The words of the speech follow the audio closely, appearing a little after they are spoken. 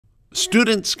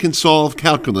Students can solve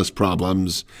calculus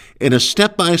problems in a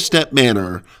step-by-step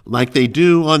manner like they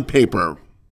do on paper.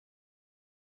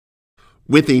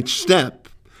 With each step,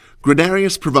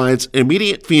 Gradarius provides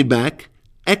immediate feedback,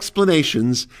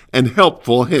 explanations, and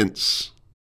helpful hints.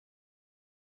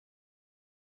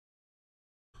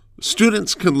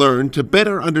 Students can learn to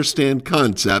better understand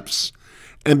concepts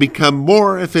and become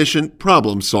more efficient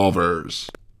problem solvers.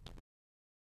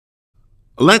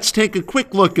 Let's take a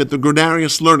quick look at the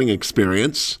Gradarius learning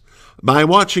experience by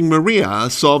watching Maria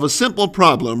solve a simple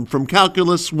problem from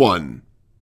Calculus 1.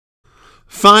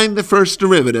 Find the first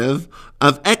derivative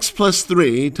of x plus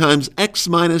 3 times x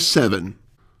minus 7.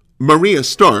 Maria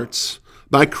starts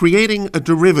by creating a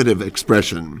derivative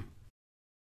expression.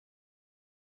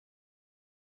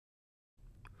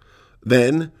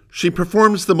 Then she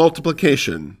performs the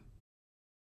multiplication.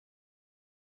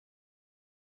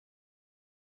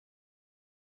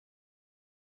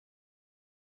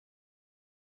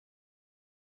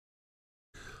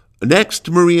 Next,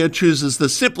 Maria chooses the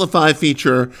Simplify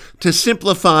feature to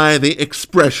simplify the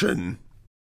expression.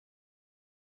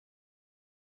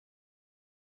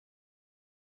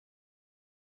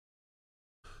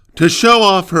 To show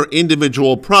off her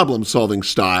individual problem-solving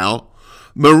style,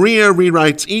 Maria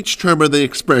rewrites each term of the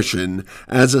expression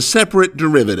as a separate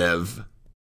derivative.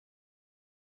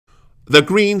 The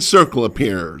green circle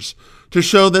appears to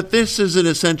show that this is an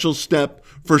essential step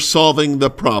for solving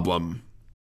the problem.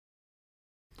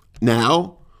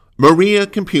 Now, Maria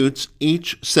computes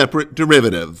each separate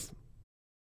derivative.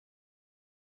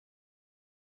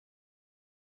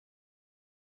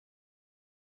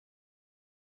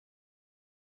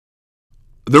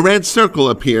 The red circle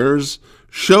appears,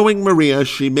 showing Maria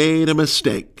she made a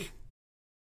mistake.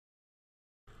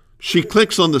 She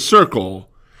clicks on the circle,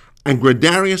 and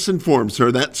Gradarius informs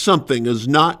her that something is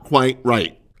not quite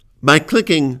right. By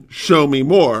clicking Show Me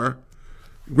More,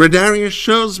 Gradarius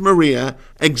shows Maria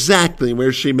exactly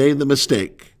where she made the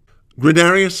mistake.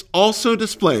 Gradarius also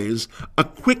displays a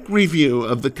quick review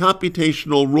of the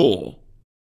computational rule.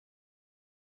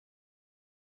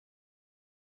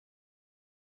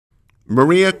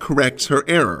 Maria corrects her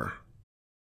error.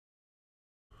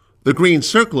 The green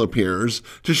circle appears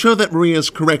to show that Maria's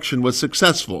correction was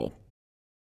successful.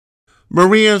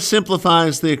 Maria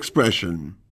simplifies the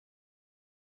expression.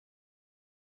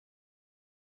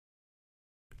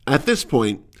 At this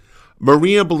point,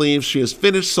 Maria believes she has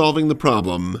finished solving the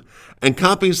problem and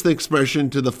copies the expression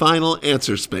to the final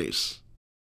answer space.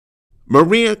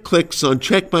 Maria clicks on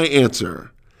Check My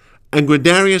Answer, and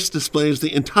Gradarius displays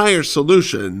the entire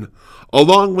solution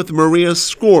along with Maria's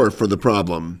score for the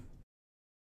problem.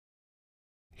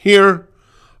 Here,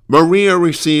 Maria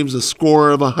receives a score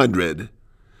of 100.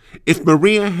 If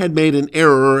Maria had made an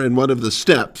error in one of the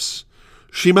steps,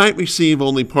 she might receive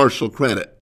only partial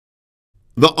credit.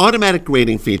 The automatic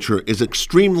grading feature is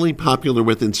extremely popular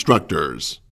with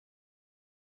instructors.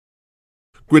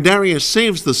 Gradarius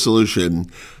saves the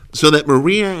solution so that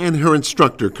Maria and her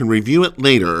instructor can review it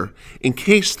later in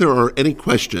case there are any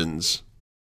questions.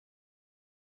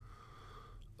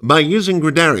 By using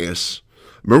Gradarius,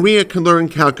 Maria can learn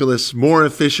calculus more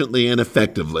efficiently and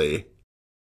effectively.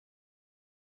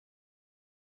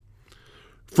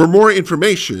 For more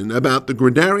information about the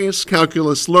Gradarius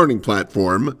Calculus Learning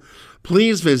Platform,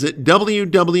 please visit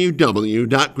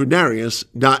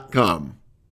www.gradarius.com.